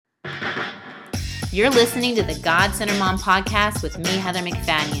You're listening to the God-Centered Mom Podcast with me, Heather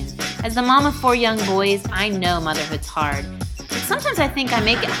McFadden. As the mom of 4 young boys, I know motherhood's hard. But sometimes I think I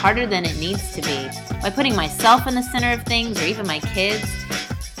make it harder than it needs to be. By putting myself in the center of things, or even my kids,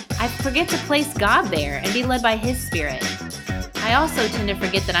 I forget to place God there and be led by His Spirit. I also tend to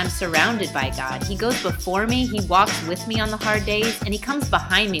forget that I'm surrounded by God. He goes before me, He walks with me on the hard days, and He comes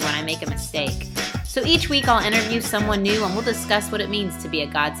behind me when I make a mistake. So each week I'll interview someone new and we'll discuss what it means to be a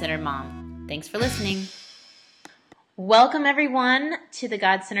God-centered mom. Thanks for listening. Welcome everyone to the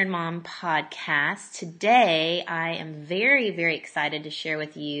God-Centered Mom Podcast. Today I am very, very excited to share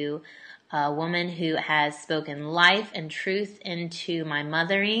with you a woman who has spoken life and truth into my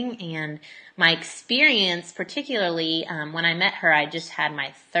mothering and my experience, particularly when I met her. I just had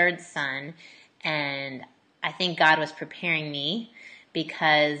my 3rd son, and I think God was preparing me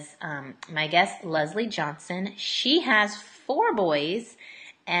because my guest, Leslie Johnson, she has 4 boys.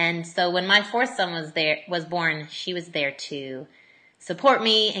 And so when my 4th son was born, she was there to support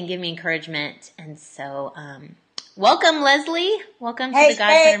me and give me encouragement. And so, welcome, Leslie. Welcome to the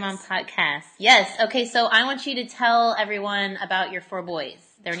God-Centered Mom Podcast. Yes. Okay. So I want you to tell everyone about your 4 boys,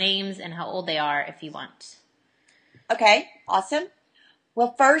 their names and how old they are, if you want. Okay. Awesome.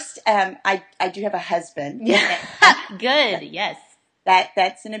 Well, first, I do have a husband. Yeah. Good. Yes.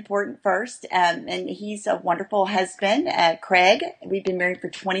 That's an important first. And he's a wonderful husband, Craig. We've been married for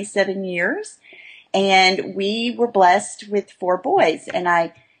 27 years, and we were blessed with 4 boys. And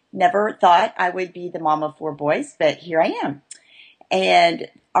I never thought I would be the mom of 4 boys, but here I am. And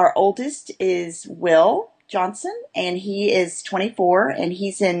our oldest is Will Johnson, and he is 24, and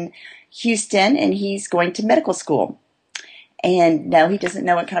he's in Houston, and he's going to medical school. And no, he doesn't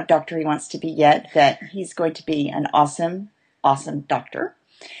know what kind of doctor he wants to be yet, but he's going to be an awesome doctor.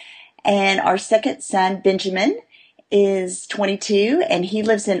 And our 2nd son, Benjamin, is 22, and he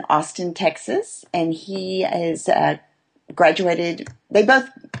lives in Austin, Texas, and he is graduated.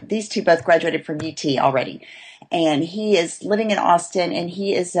 These two both graduated from UT already, and he is living in Austin, and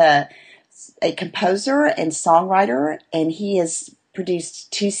he is a composer and songwriter, and he has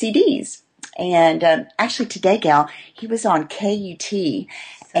produced 2 CDs. And actually today, gal, he was on KUT,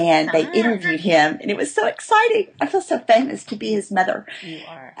 and they interviewed him, and it was so exciting. I feel so famous to be his mother. You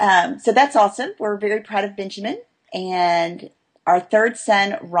are. So that's awesome. We're very proud of Benjamin. And our 3rd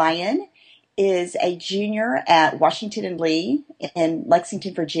son, Ryan, is a junior at Washington and Lee in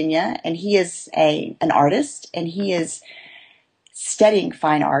Lexington, Virginia, and he is an artist, and he is studying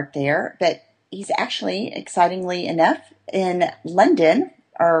fine art there. But he's actually, excitingly enough, in London,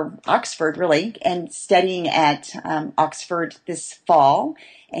 or Oxford really, and studying at Oxford this fall,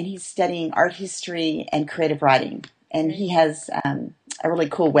 and he's studying art history and creative writing. And he has a really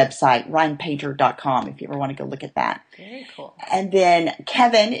cool website, ryanpainter.com, if you ever want to go look at that. Very cool. And then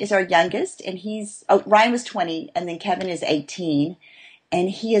Kevin is our youngest, and Ryan was 20, and then Kevin is 18, and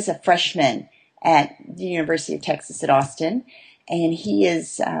he is a freshman at the University of Texas at Austin. And he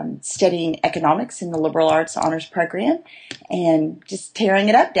is studying economics in the liberal arts honors program and just tearing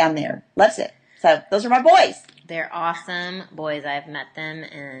it up down there. Loves it. So those are my boys. They're awesome boys. I've met them,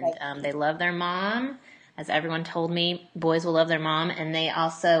 and they love their mom. As everyone told me, boys will love their mom. And they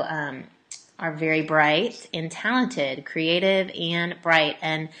also are very bright and talented, creative and bright.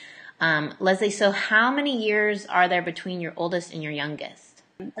 And Leslie, so how many years are there between your oldest and your youngest?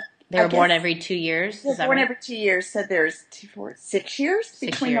 They were born every 2 years? They're born every 2 years, so there's 6 years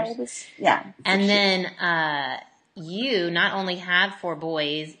between the oldest. Yeah. And then you not only have 4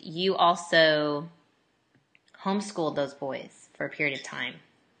 boys, you also homeschooled those boys for a period of time.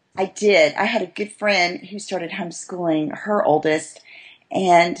 I did. I had a good friend who started homeschooling her oldest,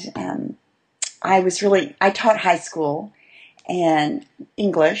 and I taught high school and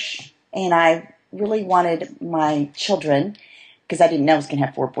English, and I really wanted my children, because I didn't know I was going to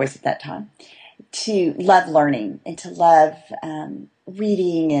have 4 boys at that time, to love learning and to love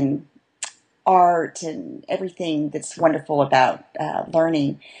reading and art and everything that's wonderful about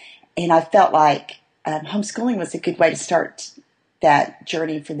learning. And I felt like homeschooling was a good way to start that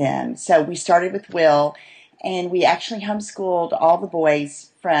journey for them. So we started with Will, and we actually homeschooled all the boys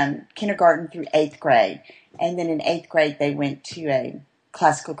from kindergarten through 8th grade. And then in 8th grade, they went to a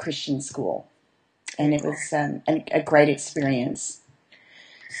classical Christian school. And it was a great experience.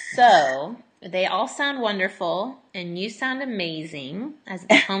 So they all sound wonderful, and you sound amazing as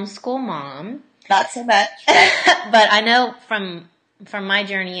a homeschool mom. Not so much. But I know from my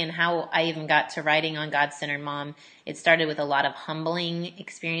journey and how I even got to writing on God-Centered Mom, it started with a lot of humbling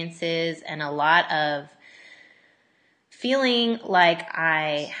experiences and a lot of feeling like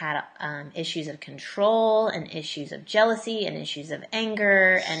I had issues of control and issues of jealousy and issues of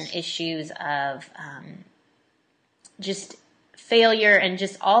anger and issues of just failure and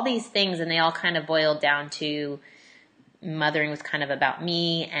just all these things. And they all kind of boiled down to mothering was kind of about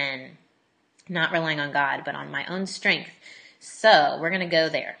me and not relying on God, but on my own strength. So we're going to go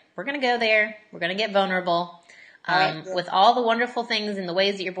there. We're going to go there. We're going to get vulnerable. With all the wonderful things and the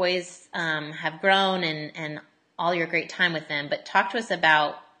ways that your boys have grown and all your great time with them. But talk to us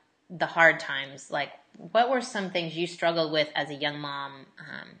about the hard times. Like, what were some things you struggled with as a young mom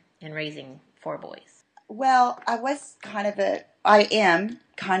in raising 4 boys? Well, I am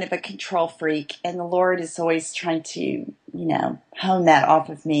kind of a control freak, and the Lord is always trying to, hone that off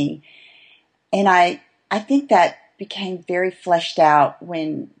of me. And I think that became very fleshed out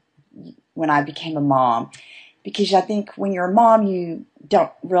when I became a mom. Because I think when you're a mom, you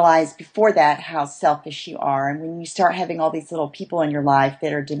don't realize before that how selfish you are. And when you start having all these little people in your life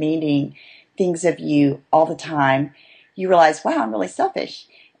that are demanding things of you all the time, you realize, wow, I'm really selfish.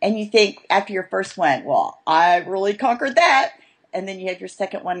 And you think after your first one, well, I really conquered that. And then you have your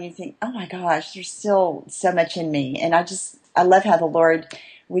second one and you think, oh my gosh, there's still so much in me. And I love how the Lord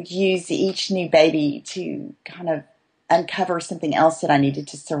would use each new baby to kind of uncover something else that I needed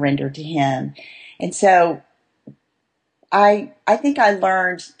to surrender to Him. And so I think I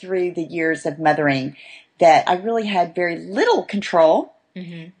learned through the years of mothering that I really had very little control,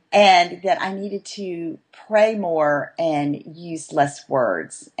 mm-hmm. and that I needed to pray more and use less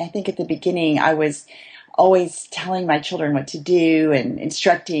words. I think at the beginning I was always telling my children what to do and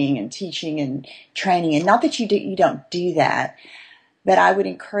instructing and teaching and training. And not that you don't do that, but I would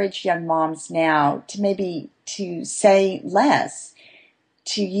encourage young moms now to say less,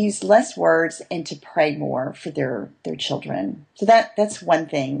 to use less words, and to pray more for their children. So that's one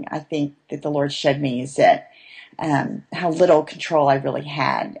thing I think that the Lord showed me, is that how little control I really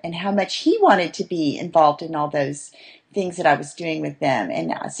had and how much He wanted to be involved in all those things that I was doing with them.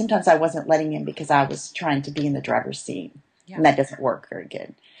 And sometimes I wasn't letting Him because I was trying to be in the driver's seat. Yeah. And that doesn't work very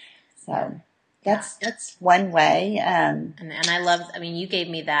good. So that's one way. And I love, you gave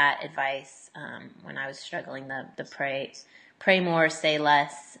me that advice when I was struggling, the pray more, say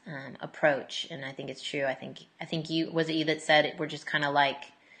less approach. And I think it's true. I think was it you that said we're just kind of like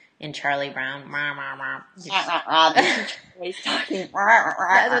in Charlie Brown? That's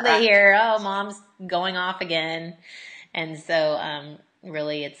what they hear. Oh, mom's going off again. And so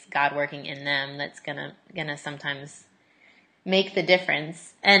really it's God working in them that's gonna sometimes make the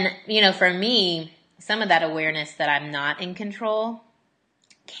difference. And, for me, some of that awareness that I'm not in control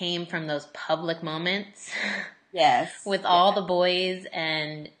came from those public moments. Yes. With all the boys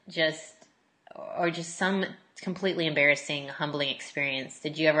and just some completely embarrassing, humbling experience.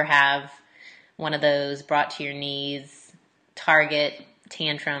 Did you ever have one of those brought to your knees, target,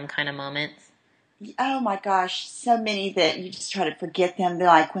 tantrum kind of moments? Oh my gosh, so many that you just try to forget them. They're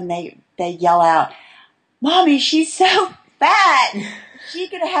like when they yell out, "Mommy, she's so fat. She's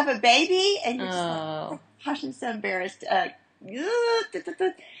going to have a baby?" And you're just like, oh gosh, I'm so embarrassed.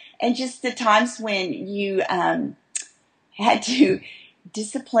 And just the times when you had to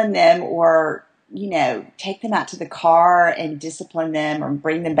discipline them or, take them out to the car and discipline them or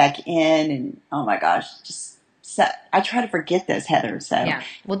bring them back in. And, oh my gosh, I try to forget those, Heather. So yeah.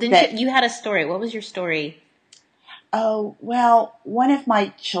 Well, you had a story. What was your story? Oh, well, one of my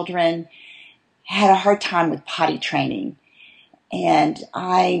children had a hard time with potty training. And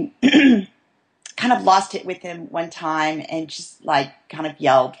I kind of lost it with him one time and just kind of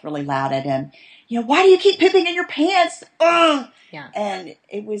yelled really loud at him, "Why do you keep pooping in your pants? Ugh!" Yeah. And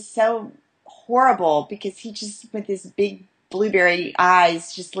it was so horrible because he just, with his big blueberry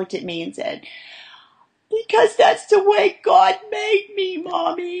eyes, just looked at me and said, "Because that's the way God made me,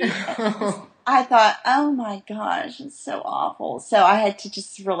 Mommy." I thought, oh my gosh, it's so awful. So I had to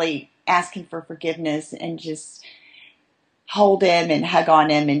just really ask him for forgiveness and just hold him and hug on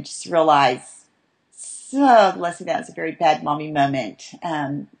him and just realize, so Leslie, that was a very bad mommy moment.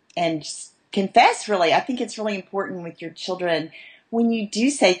 And just confess, really. I think it's really important with your children when you do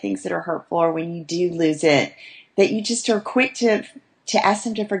say things that are hurtful or when you do lose it, that you just are quick to ask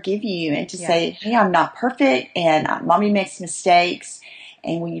them to forgive you and to say, "Hey, I'm not perfect and Mommy makes mistakes.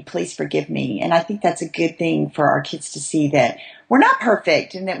 And will you please forgive me?" And I think that's a good thing for our kids to see, that we're not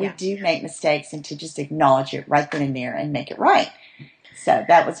perfect and that we do make mistakes, and to just acknowledge it right then and there and make it right. So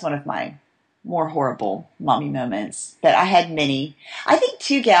that was one of my more horrible mommy moments. But I had many. I think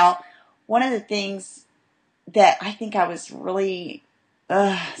too, Gal, one of the things that I think I was really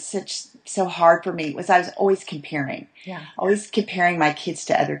so hard for me was I was always comparing. Yeah. Always comparing my kids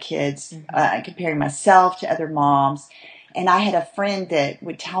to other kids, comparing myself to other moms. And I had a friend that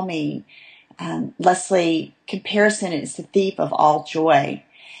would tell me, Leslie, comparison is the thief of all joy.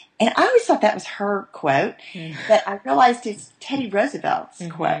 And I always thought that was her quote, but I realized it's Teddy Roosevelt's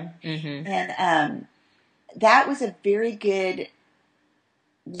quote. And that was a very good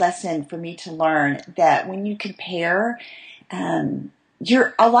lesson for me to learn, that when you compare, a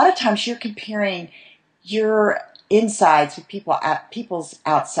lot of times you're comparing your insides with people's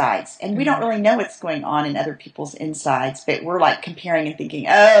outsides, and we don't really know what's going on in other people's insides, but we're like comparing and thinking,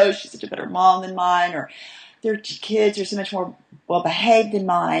 oh, she's such a better mom than mine, or their kids are so much more well behaved than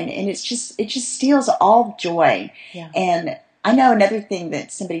mine, and it just steals all joy. And I know another thing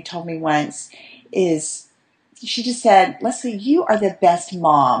that somebody told me once is, she just said, Leslie, you are the best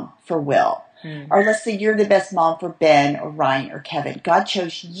mom for Will. Or Leslie, you're the best mom for Ben or Ryan or Kevin. God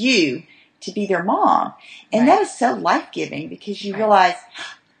chose you to be their mom. And that is so life-giving, because you realize,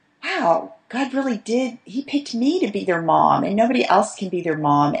 wow, God really did. He picked me to be their mom, and nobody else can be their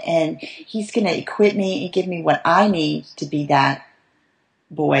mom. And he's going to equip me and give me what I need to be that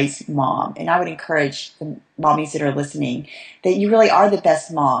boy's mom. And I would encourage the mommies that are listening that you really are the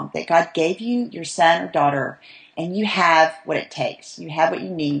best mom, that God gave you your son or daughter, and you have what it takes. You have what you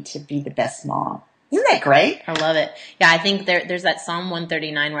need to be the best mom. Isn't that great? I love it. Yeah, I think there's that Psalm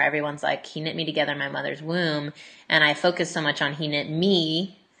 139 where everyone's like, he knit me together in my mother's womb. And I focus so much on he knit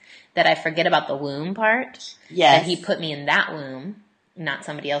me that I forget about the womb part. Yes. That he put me in that womb, not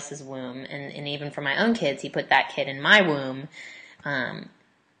somebody else's womb. And even for my own kids, he put that kid in my womb.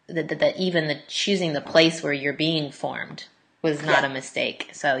 That even the choosing the place where you're being formed was not a mistake.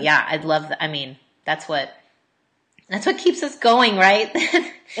 So yeah, I'd love that. I mean, that's what keeps us going, right?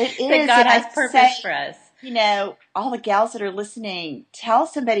 It is. That God has purpose for us. You know, all the gals that are listening, tell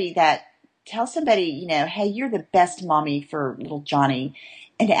somebody, you know, hey, you're the best mommy for little Johnny.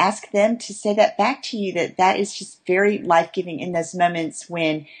 And to ask them to say that back to you, that is just very life-giving in those moments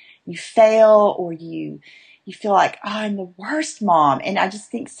when you fail or you feel like, oh, I'm the worst mom. And I just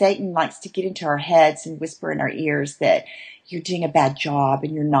think Satan likes to get into our heads and whisper in our ears that you're doing a bad job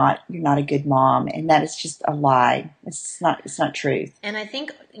and you're not a good mom. And that is just a lie. It's not truth. And I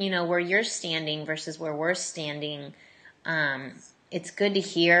think, you know, where you're standing versus where we're standing, it's good to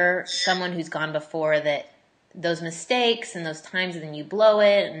hear someone who's gone before that those mistakes and those times and then you blow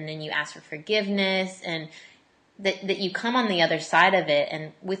it and then you ask for forgiveness and that you come on the other side of it.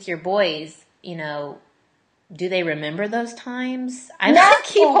 And with your boys, you know, do they remember those times? I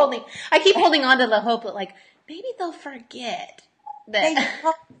keep holding on to the hope that like maybe they'll forget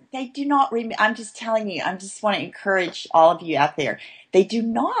that. They do not remember. I'm just telling you. I just want to encourage all of you out there. They do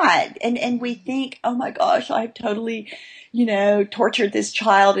not. And we think, oh my gosh, I've totally, you know, tortured this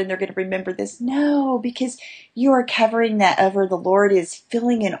child and they're going to remember this. No, because you are covering that over. The Lord is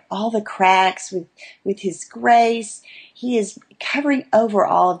filling in all the cracks with His grace. He is covering over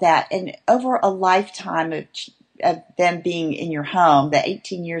all of that, and over a lifetime of them being in your home, the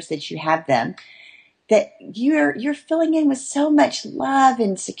 18 years that you have them, that you're filling in with so much love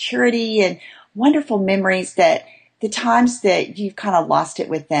and security and wonderful memories that the times that you've kind of lost it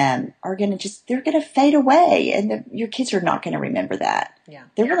with them are going to they're going to fade away, and your kids are not going to remember that. Yeah.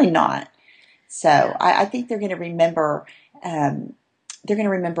 They're really not. So I think they're going to remember. They're going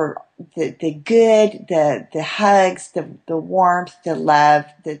to remember the good, the hugs, the warmth, the love,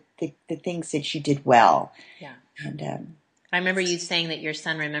 the things that you did well. Yeah. And I remember you saying that your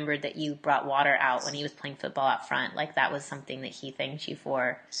son remembered that you brought water out when he was playing football out front. Like that was something that he thanked you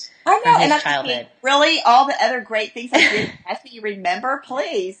for. I know, from his and childhood. Thinking, really, all the other great things I did. That's what you remember,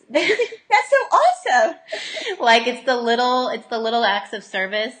 please. That's so awesome. Like it's the little acts of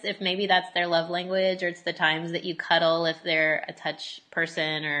service. If maybe that's their love language, or it's the times that you cuddle if they're a touch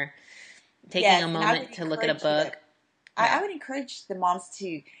person, or taking a moment to look at a book. I would encourage the moms to,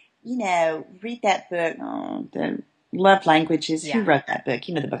 you know, read that book. Oh, the Love Languages. Yeah. Who wrote that book?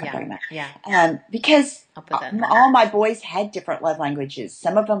 You know the book I'm talking about. Yeah. Because I'll put that all my boys had different love languages.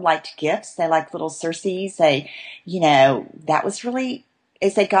 Some of them liked gifts. They liked little Circes. You know, that was really,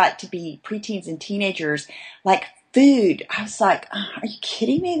 as they got to be preteens and teenagers, like food. I was like, oh, are you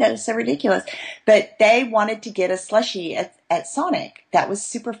kidding me? That is so ridiculous. But they wanted to get a slushie at Sonic. That was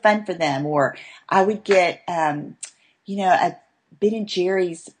super fun for them. Or I would get, you know, a Ben and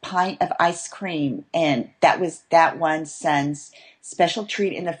Jerry's pint of ice cream, and that was that one son's special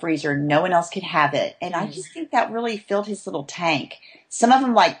treat in the freezer. No one else could have it, and I just think that really filled his little tank. Some of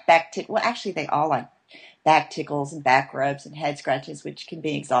them like well, actually, they all like back tickles and back rubs and head scratches, which can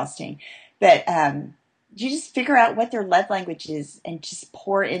be exhausting. But you just figure out what their love language is and just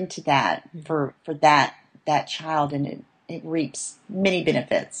pour into that for that child, and it reaps many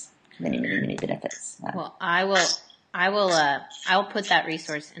benefits, many benefits. Well, I will put that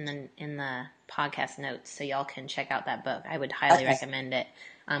resource in the podcast notes so y'all can check out that book. I would highly recommend it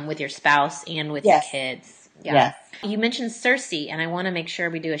with your spouse and with your kids. Yeah. Yes. You mentioned Circe, and I want to make sure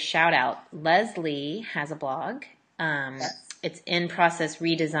we do a shout out. Leslie has a blog. It's in process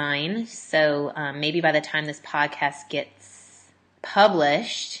redesign, so maybe by the time this podcast gets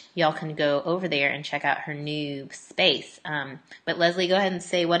published, y'all can go over there and check out her new space. But Leslie, go ahead and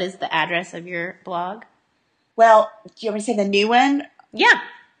say, what is the address of your blog? Well, do you want me to say the new one? Yeah.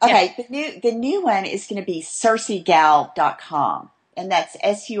 Okay, the new one is going to be circegal.com, and that's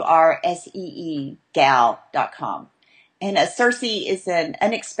SURSEE gal.com. And a Circe is an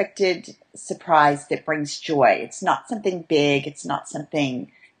unexpected surprise that brings joy. It's not something big. It's not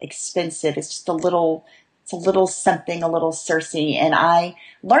something expensive. It's just a little something, a little Circe. And I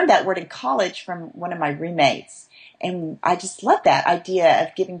learned that word in college from one of my roommates. And I just love that idea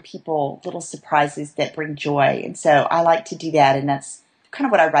of giving people little surprises that bring joy. And so I like to do that. And that's kind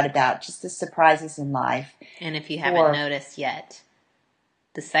of what I write about, just the surprises in life. And if you haven't noticed yet,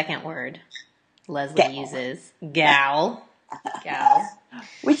 the second word Leslie uses, gal.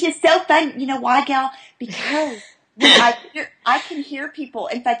 Which is so fun. You know why, gal? Because I can hear people.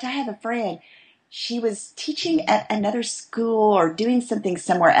 In fact, I have a friend. She was teaching at another school or doing something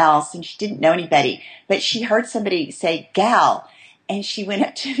somewhere else, and she didn't know anybody. But she heard somebody say gal, and she went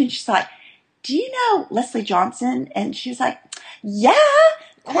up to me and she's like, "Do you know Leslie Johnson?" And she was like, "Yeah,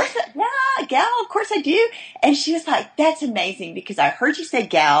 of course, yeah, gal, of course I do." And she was like, "That's amazing because I heard you say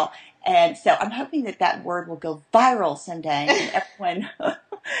gal." And so I'm hoping that word will go viral someday, and everyone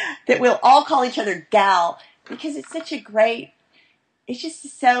that we'll all call each other gal, because it's such a great. It's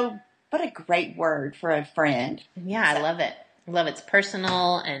just so. What a great word for a friend. Yeah, I love it. I love it's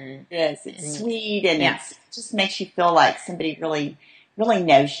personal and yes, it's sweet and it just makes you feel like somebody really, really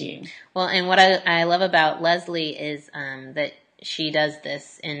knows you. Well, and what I love about Leslie is that she does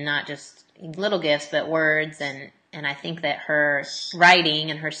this in not just little gifts, but words, and I think that her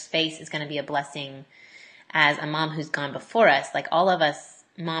writing and her space is going to be a blessing as a mom who's gone before us. Like all of us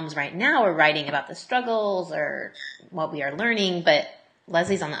moms right now are writing about the struggles or what we are learning, but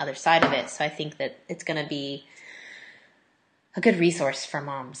Leslie's on the other side of it, so I think that it's going to be a good resource for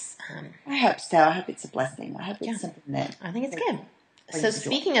moms. I hope so. I hope it's a blessing. I hope it's something that I think it's good. So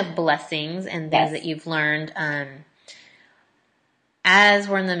speaking of blessings and things that you've learned, as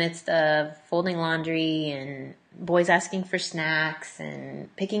we're in the midst of folding laundry and boys asking for snacks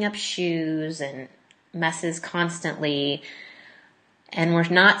and picking up shoes and messes constantly, and we're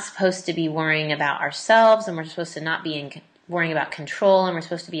not supposed to be worrying about ourselves, and we're supposed to not be worrying about control, and we're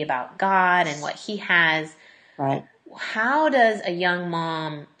supposed to be about God and what He has. Right. How does a young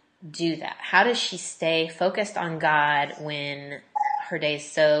mom do that? How does she stay focused on God when her day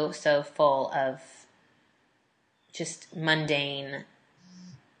is so full of just mundane,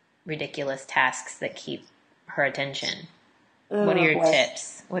 ridiculous tasks that keep her attention? What are your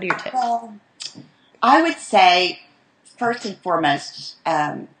tips? Well, I would say, first and foremost,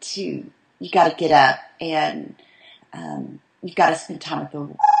 you got to get up and you've got to spend time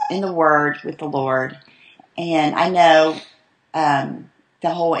in the Word with the Lord. And I know the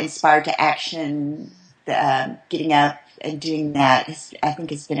whole inspired to action, getting up and doing that, I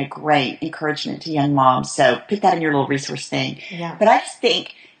think has been a great encouragement to young moms. So put that in your little resource thing. Yeah. But I just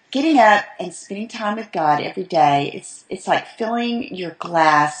think getting up and spending time with God every day, it's like filling your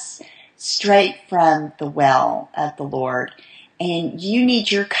glass straight from the well of the Lord. And you need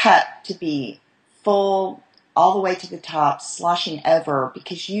your cup to be full all the way to the top, sloshing over,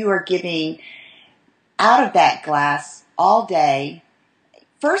 because you are giving out of that glass all day.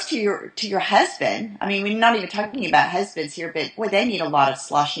 First to your husband. I mean, we're not even talking about husbands here, but boy, they need a lot of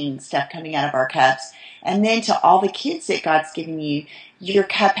sloshing stuff coming out of our cups. And then to all the kids that God's given you, your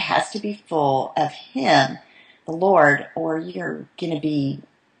cup has to be full of Him, the Lord, or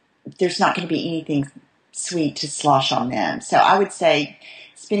there's not going to be anything sweet to slosh on them. So I would say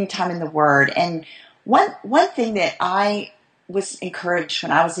spending time in the Word. And one thing that I was encouraged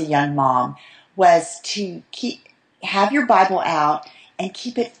when I was a young mom was to have your Bible out and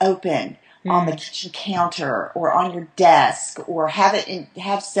keep it open on the kitchen counter or on your desk, or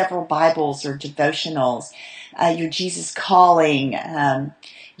have several Bibles or devotionals, your Jesus Calling, My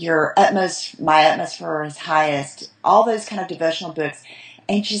Utmost for His Highest, all those kind of devotional books,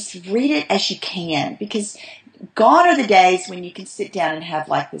 and just read it as you can, because gone are the days when you can sit down and have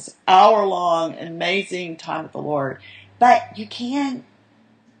like this hour-long amazing time with the Lord. But you can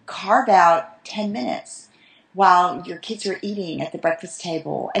carve out 10 minutes while your kids are eating at the breakfast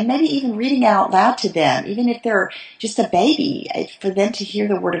table, and maybe even reading out loud to them, even if they're just a baby, for them to hear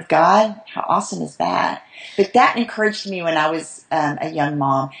the Word of God. How awesome is that? But that encouraged me when I was a young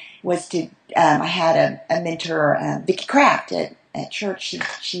mom, was to, I had a mentor, Vicki Kraft at church.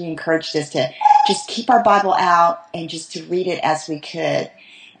 She encouraged us to just keep our Bible out and just to read it as we could,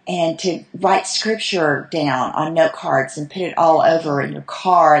 and to write scripture down on note cards and put it all over in your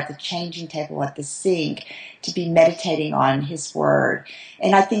car, at the changing table, at the sink, to be meditating on His Word.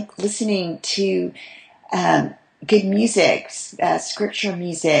 And I think listening to good music, scripture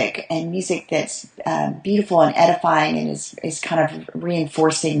music, and music that's beautiful and edifying and is kind of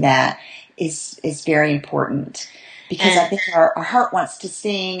reinforcing that is very important. Because I think our heart wants to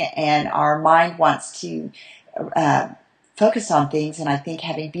sing and our mind wants to focus on things, and I think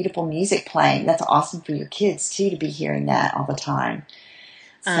having beautiful music playing, that's awesome for your kids too, to be hearing that all the time.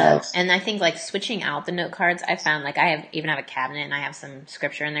 So, and I think like switching out the note cards, I found like I have a cabinet and I have some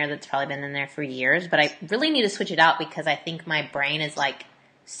scripture in there that's probably been in there for years, but I really need to switch it out because I think my brain is like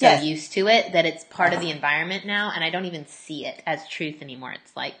so used to it that it's part of the environment now, and I don't even see it as truth anymore.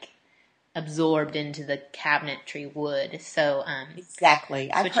 It's like absorbed into the cabinetry wood. So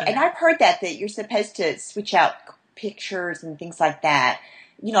exactly. I've heard that you're supposed to switch out pictures and things like that.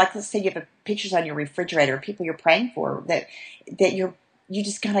 You know, like let's say you have pictures on your refrigerator, people you're praying for, that you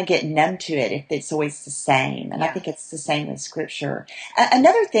just kind of get numb to it if it's always the same. And I think it's the same with scripture.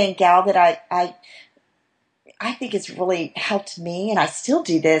 Another thing, Gal, that I think has really helped me, and I still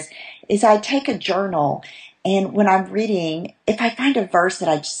do this, is I take a journal, and when I'm reading, if I find a verse that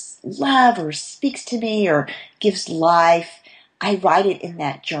I just love or speaks to me or gives life, I write it in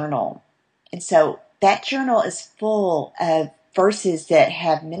that journal. And so that journal is full of verses that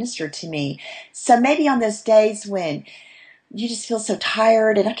have ministered to me. So maybe on those days when you just feel so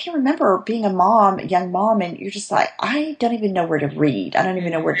tired, and I can remember being a young mom, and you're just like, I don't even know where to read. I don't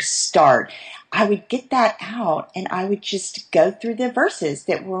even know where to start. I would get that out, and I would just go through the verses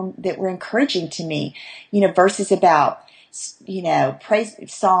that were encouraging to me. You know, verses about, you know,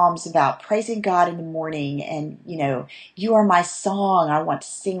 Psalms about praising God in the morning, and, you know, you are my song, I want to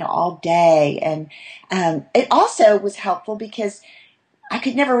sing all day. And it also was helpful because I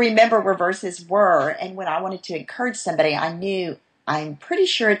could never remember where verses were, and when I wanted to encourage somebody, I'm pretty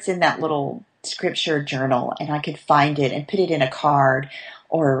sure it's in that little scripture journal, and I could find it and put it in a card,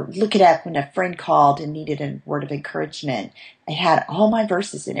 or look it up when a friend called and needed a word of encouragement. It had all my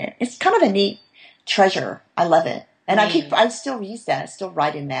verses in it. It's kind of a neat treasure. I love it. And I still use that. I still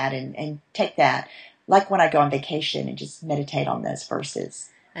write in that and take that, like when I go on vacation, and just meditate on those verses.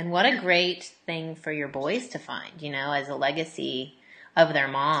 And what a great thing for your boys to find, you know, as a legacy of their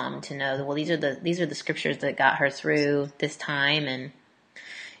mom, to know, well, these are the scriptures that got her through this time. And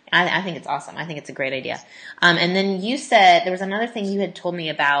I think it's awesome. I think it's a great idea. And then you said there was another thing you had told me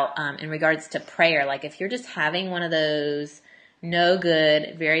about in regards to prayer. Like if you're just having one of those no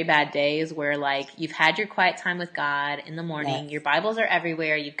good, very bad days where like you've had your quiet time with God in the morning, your Bibles are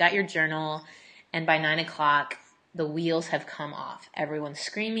everywhere, you've got your journal, and by 9:00 the wheels have come off. Everyone's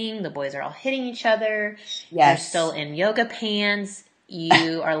screaming, the boys are all hitting each other. You're still in yoga pants.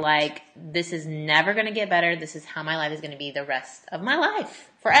 You are like, this is never going to get better. This is how my life is going to be the rest of my life,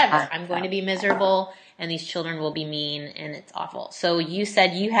 forever. I'm going to be miserable, and these children will be mean, and it's awful. So you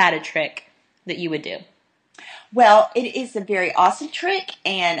said you had a trick that you would do. Well, it is a very awesome trick,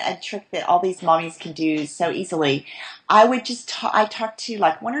 and a trick that all these mommies can do so easily. I would just I talked to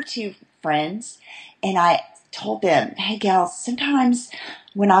like one or two friends, and I told them, hey, gals, sometimes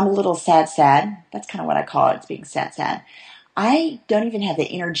when I'm a little sad, that's kind of what I call it, it's being sad, I don't even have the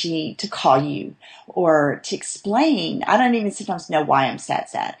energy to call you or to explain. I don't even sometimes know why I'm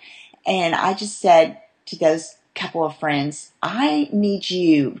sad. And I just said to those couple of friends, I need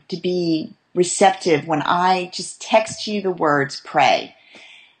you to be receptive when I just text you the words pray.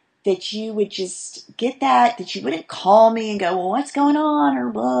 That you would just get that you wouldn't call me and go, well, what's going on? Or,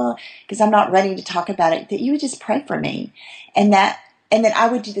 well, because I'm not ready to talk about it. That you would just pray for me. And then I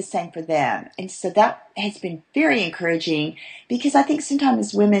would do the same for them. And so that has been very encouraging, because I think sometimes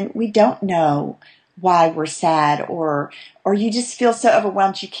as women, we don't know why we're sad, or you just feel so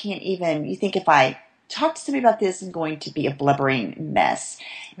overwhelmed you can't even, you think if I talk to somebody about this, I'm going to be a blubbering mess.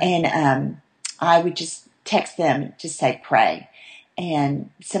 And I would just text them, just say pray. And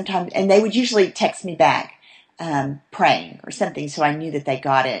sometimes, and they would usually text me back, praying or something, so I knew that they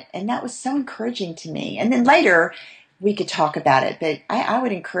got it. And that was so encouraging to me. And then later, we could talk about it, but I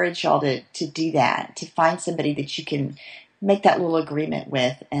would encourage y'all to do that, to find somebody that you can make that little agreement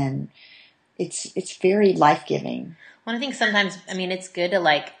with, and it's very life-giving. Well, I think sometimes, I mean, it's good to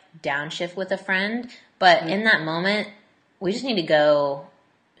like downshift with a friend. But in that moment, we just need to go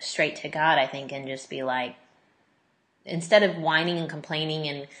straight to God, I think, and just be like, instead of whining and complaining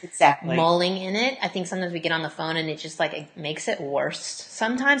and mulling in it, I think sometimes we get on the phone and it just like it makes it worse.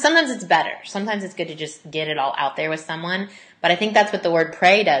 Sometimes it's better. Sometimes it's good to just get it all out there with someone. But I think that's what the word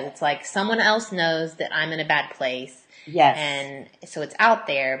pray does. It's like someone else knows that I'm in a bad place. Yes. And so it's out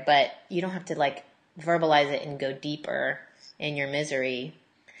there, but you don't have to like verbalize it and go deeper in your misery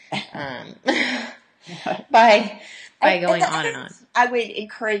by going on and on. I would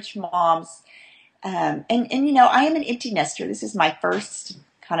encourage moms. And you know, I am an empty nester. This is my first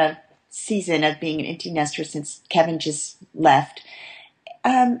kind of season of being an empty nester since Kevin just left.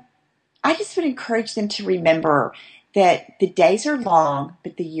 I just would encourage them to remember that the days are long,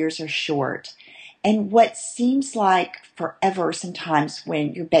 but the years are short. And what seems like forever sometimes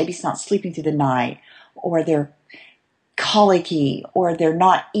when your baby's not sleeping through the night, or they're colicky, or they're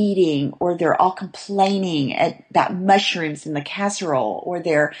not eating, or they're all complaining about mushrooms in the casserole, or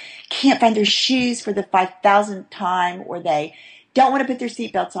they can't find their shoes for the 5,000th time, or they don't want to put their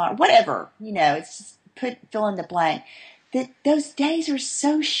seatbelts on, whatever, you know, it's just fill in the blank. That those days are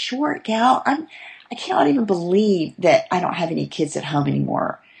so short, gal. I cannot even believe that I don't have any kids at home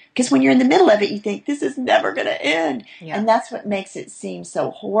anymore. Because when you're in the middle of it, you think this is never going to end. Yeah. And that's what makes it seem so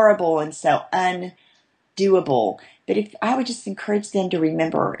horrible and so undoable. But if I would just encourage them to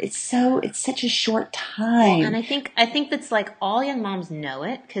remember, it's such a short time. Well, and I think that's like all young moms know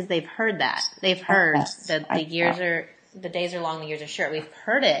it because they've heard that. They've heard that the days are long, the years are short. We've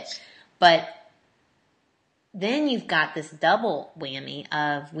heard it. But then you've got this double whammy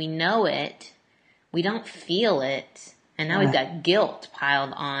of we know it, we don't feel it, and now we've got guilt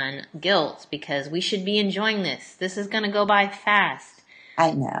piled on guilt because we should be enjoying this. This is going to go by fast.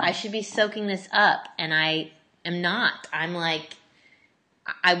 I know. I should be soaking this up, and I am not. I'm like,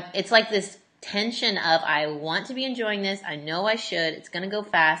 it's like this tension of I want to be enjoying this. I know I should. It's going to go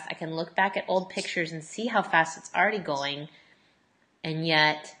fast. I can look back at old pictures and see how fast it's already going, and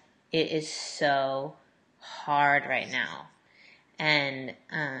yet it is so hard right now. And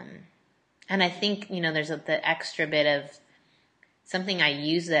I think, you know, there's the extra bit of something I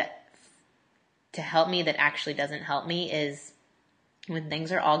use that to help me that actually doesn't help me is when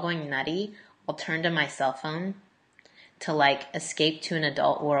things are all going nutty, I'll turn to my cell phone to like escape to an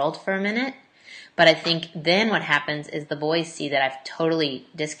adult world for a minute. But I think then what happens is the boys see that I've totally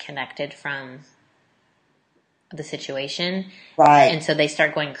disconnected from the situation. Right. And so they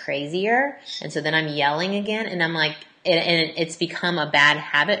start going crazier. And so then I'm yelling again. And I'm like, and it's become a bad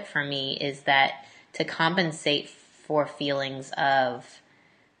habit for me is that to compensate for feelings of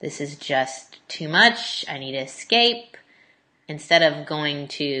this is just too much, I need to escape, instead of going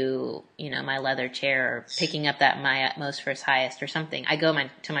to, you know, my leather chair or picking up that My Utmost First Highest or something, I go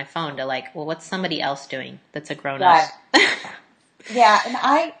to my phone to like, well, what's somebody else doing that's a grown up? Right. Yeah, and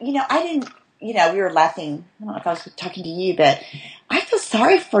I didn't, you know, we were laughing. I don't know if I was talking to you, but I feel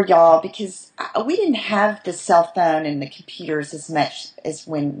sorry for y'all because we didn't have the cell phone and the computers as much as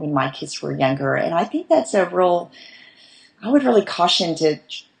when my kids were younger. And I think that's I would really caution to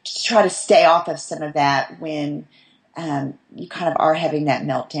try to stay off of some of that when you kind of are having that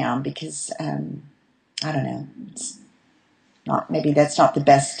meltdown because, I don't know, maybe that's not the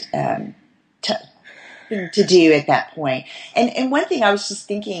best thing to do at that point. And one thing I was just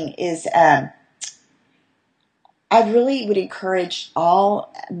thinking is I really would encourage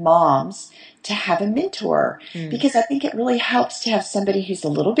all moms to have a mentor because I think it really helps to have somebody who's a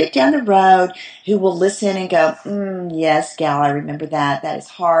little bit down the road who will listen and go, yes, gal, I remember that. That is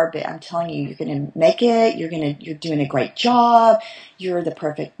hard, but I'm telling you, you're going to make it. You're doing a great job. You're the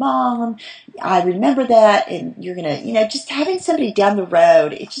perfect mom. I remember that. And you're going to, you know, just having somebody down the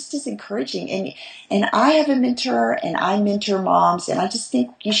road, it just is encouraging. And I have a mentor and I mentor moms. And I just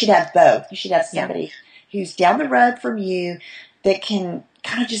think you should have both. You should have somebody who's down the road from you that can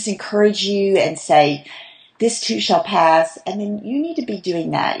kind of just encourage you and say, this too shall pass. And then you need to be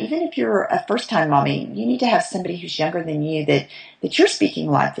doing that. Even if you're a first-time mommy, you need to have somebody who's younger than you that you're speaking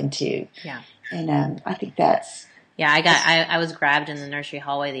life into. Yeah. And I think that's... Yeah, I was grabbed in the nursery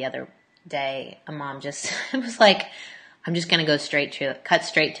hallway the other day. A mom just was like, I'm just going to go cut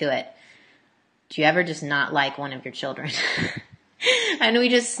straight to it. Do you ever just not like one of your children? And we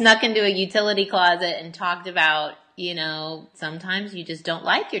just snuck into a utility closet and talked about, you know, sometimes you just don't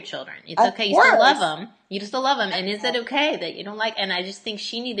like your children. It's okay. You still love them. You just still love them. And is it okay that you don't like? And I just think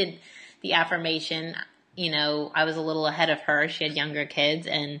she needed the affirmation. You know, I was a little ahead of her. She had younger kids.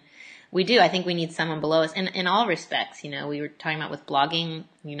 And we do. I think we need someone below us in all respects. You know, we were talking about with blogging.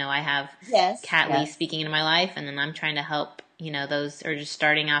 You know, I have Lee speaking into my life. And then I'm trying to help, those are just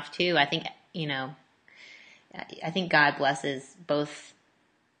starting off too. I think, God blesses both,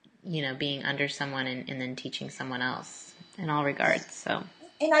 being under someone and then teaching someone else in all regards. So.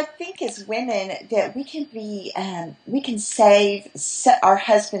 And I think as women that we can save our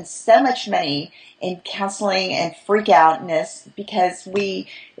husbands so much money in counseling and freak outness because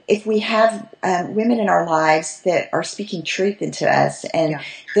if we have women in our lives that are speaking truth into us and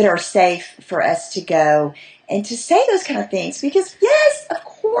that are safe for us to go and to say those kind of things, because yes, of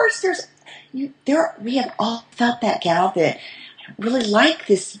course, we have all felt that, gal, that I don't really like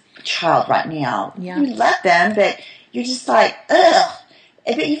this child right now. Yeah. You love them, but you're just like, ugh.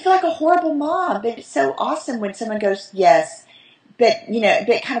 But you feel like a horrible mom. But it's so awesome when someone goes, yes. But,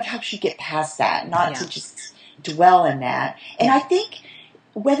 it kind of helps you get past that, not to just dwell in that. And I think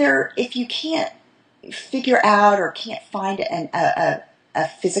if you can't figure out or can't find a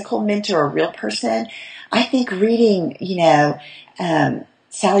physical mentor or a real person, I think reading,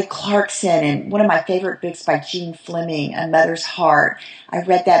 Sally Clarkson and one of my favorite books by Jean Fleming, A Mother's Heart. I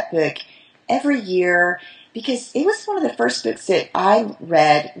read that book every year, because it was one of the first books that I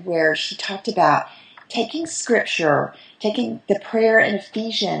read where she talked about taking scripture, taking the prayer in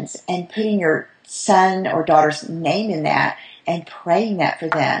Ephesians and putting your son or daughter's name in that and praying that for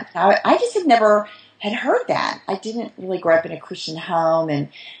them. Now, I just had never had heard that. I didn't really grow up in a Christian home. And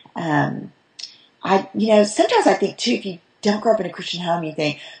sometimes I think too, if you don't grow up in a Christian home, you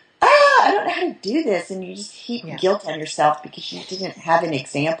think, I don't know how to do this. And you just heap guilt on yourself because you didn't have an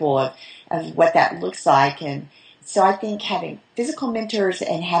example of what that looks like. And so I think having physical mentors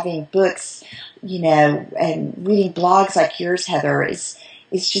and having books, and reading blogs like yours, Heather, is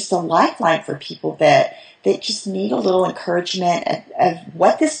just a lifeline for people that just need a little encouragement of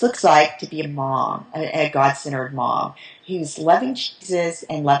what this looks like to be a mom, a God-centered mom who's loving Jesus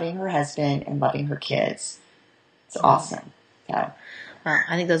and loving her husband and loving her kids. It's awesome. So. Well,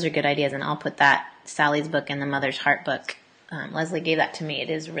 I think those are good ideas, and I'll put that Sally's book and the Mother's Heart book. Leslie gave that to me. It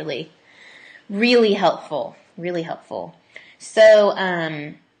is really, really helpful. Really helpful. So,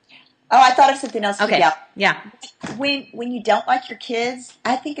 I thought of something else. Okay. Yeah. When you don't like your kids,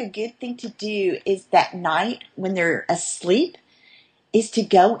 I think a good thing to do is that night when they're asleep is to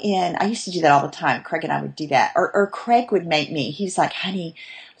go in. I used to do that all the time. Craig and I would do that. Or Craig would make me. He was like, honey,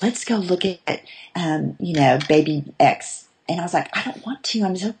 let's go look at, baby X. And I was like, I don't want to.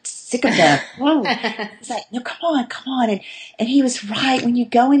 I'm so sick of them. He's like, no, come on. And he was right. When you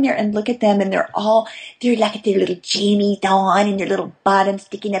go in there and look at them and they're like their little jammies on and their little bottoms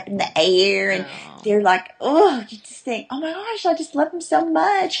sticking up in the air. And they're like, you just think, oh my gosh, I just love them so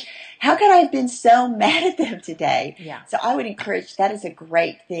much. How could I have been so mad at them today? Yeah. So I would encourage, that is a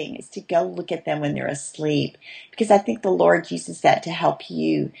great thing, is to go look at them when they're asleep. Because I think the Lord uses that to help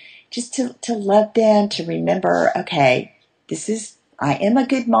you just to love them, to remember, okay, I am a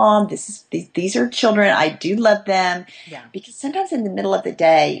good mom. These are children. I do love them. Yeah. Because sometimes in the middle of the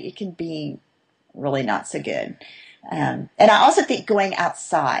day, it can be really not so good. And I also think going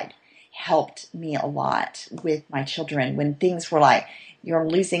outside helped me a lot with my children when things were like, you're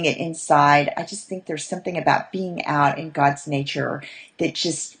losing it inside. I just think there's something about being out in God's nature that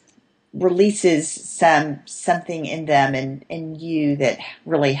just releases something in them and in you that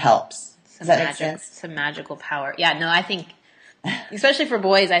really helps. Does that make sense? Some magical power. Yeah, no, I think, especially for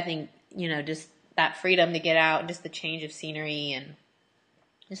boys, I think, just that freedom to get out, just the change of scenery and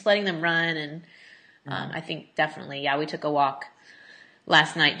just letting them run. And I think definitely, we took a walk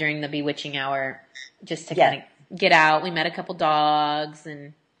last night during the bewitching hour just to kind of get out. We met a couple dogs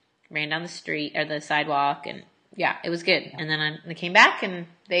and ran down the street or the sidewalk, and it was good. And then I came back and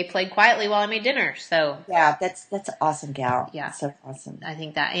they played quietly while I made dinner. So that's awesome, gal. Yeah, so awesome. I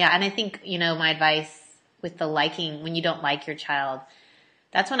think that. Yeah, and I think my advice with the liking, when you don't like your child,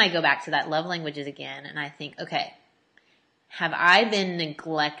 that's when I go back to that love languages again, and I think, okay, have I been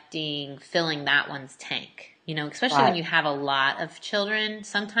neglecting filling that one's tank? Especially when you have a lot of children,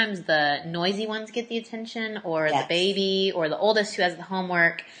 sometimes the noisy ones get the attention, or the baby, or the oldest who has the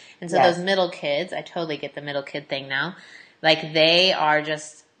homework. And so those middle kids, I totally get the middle kid thing now. Like, they are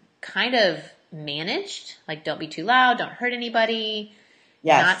just kind of managed. Like, don't be too loud, don't hurt anybody.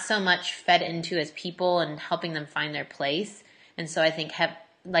 Yes. Not so much fed into as people and helping them find their place. And so I think,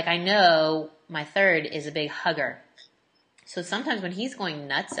 I know my third is a big hugger. So sometimes when he's going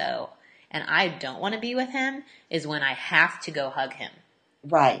nutso, and I don't want to be with him, is when I have to go hug him.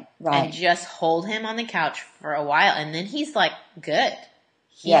 Right. And just hold him on the couch for a while. And then he's like, good.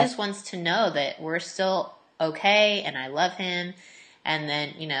 He just wants to know that we're still okay and I love him. And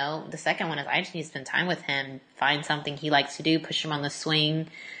then, the second one is I just need to spend time with him, find something he likes to do, push him on the swing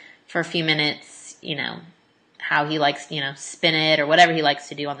for a few minutes, how he likes, spin it or whatever he likes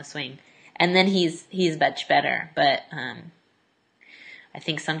to do on the swing. And then he's much better. But I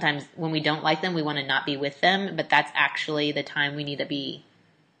think sometimes when we don't like them, we want to not be with them. But that's actually the time we need to be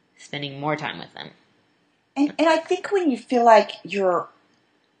spending more time with them. And I think when you feel like your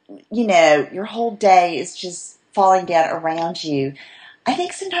whole day is just falling down around you, I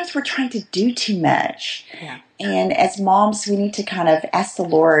think sometimes we're trying to do too much. Yeah. And as moms, we need to kind of ask the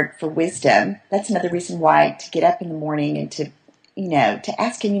Lord for wisdom. That's another reason why to get up in the morning and to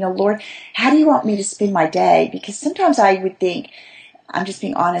ask Him, Lord, how do you want me to spend my day? Because sometimes I would think, I'm just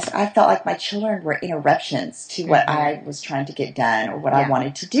being honest, I felt like my children were interruptions to what I was trying to get done or what I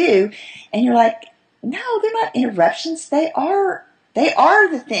wanted to do. And you're like, no, they're not interruptions. They are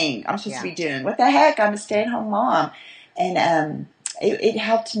the thing I'm supposed to be doing. What the heck? I'm a stay-at-home mom. And it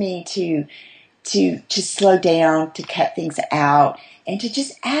helped me to slow down, to cut things out, and to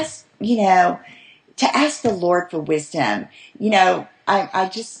just ask, to ask the Lord for wisdom. I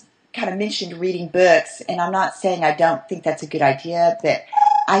just kind of mentioned reading books, and I'm not saying I don't think that's a good idea, but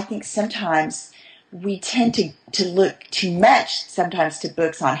I think sometimes we tend to look too much sometimes to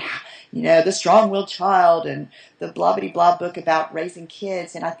books on the strong-willed child and the blah-bitty-blah book about raising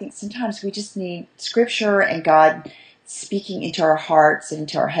kids. And I think sometimes we just need Scripture and God speaking into our hearts and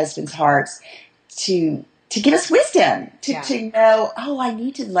into our husbands' hearts to give us wisdom, to know, I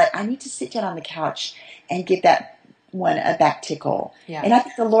need to sit down on the couch and give that one a back tickle. Yeah. And I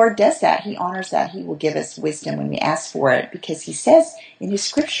think the Lord does that. He honors that. He will give us wisdom when we ask for it, because He says in His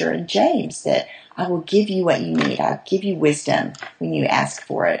Scripture in James that I will give you what you need. I'll give you wisdom when you ask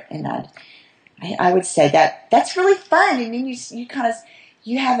for it. And I would say that's really fun. And then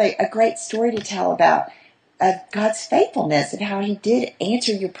you have a great story to tell about God's faithfulness and how He did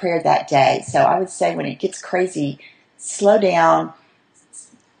answer your prayer that day. So I would say when it gets crazy, slow down,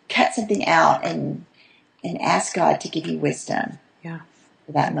 cut something out, and ask God to give you wisdom for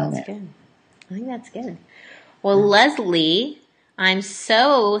that moment. That's good. I think that's good. Well, Leslie, I'm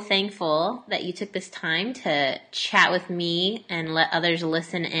so thankful that you took this time to chat with me and let others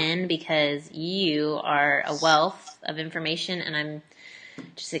listen in, because you are a wealth of information, and I'm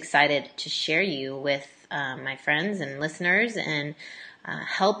just excited to share you with my friends and listeners and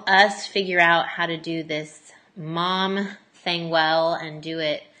help us figure out how to do this mom thing well and do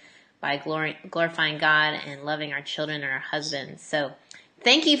it by glorifying God and loving our children and our husbands. So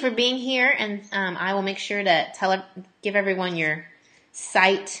thank you for being here, and I will make sure to give everyone your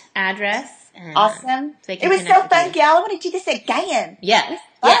site address. And, awesome. So it was so fun, Gal. I want to do this again. Yeah.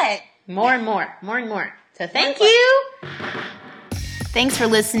 More and more. So thank you. Thanks for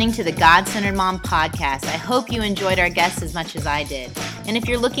listening to the God-Centered Mom podcast. I hope you enjoyed our guests as much as I did. And if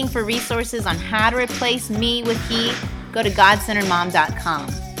you're looking for resources on how to replace me with he, go to godcenteredmom.com.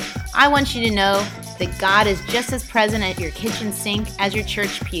 I want you to know that God is just as present at your kitchen sink as your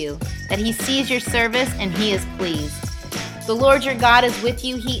church pew, that He sees your service and He is pleased. The Lord your God is with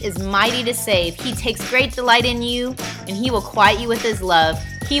you. He is mighty to save. He takes great delight in you, and He will quiet you with His love.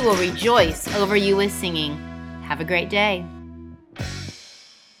 He will rejoice over you with singing. Have a great day.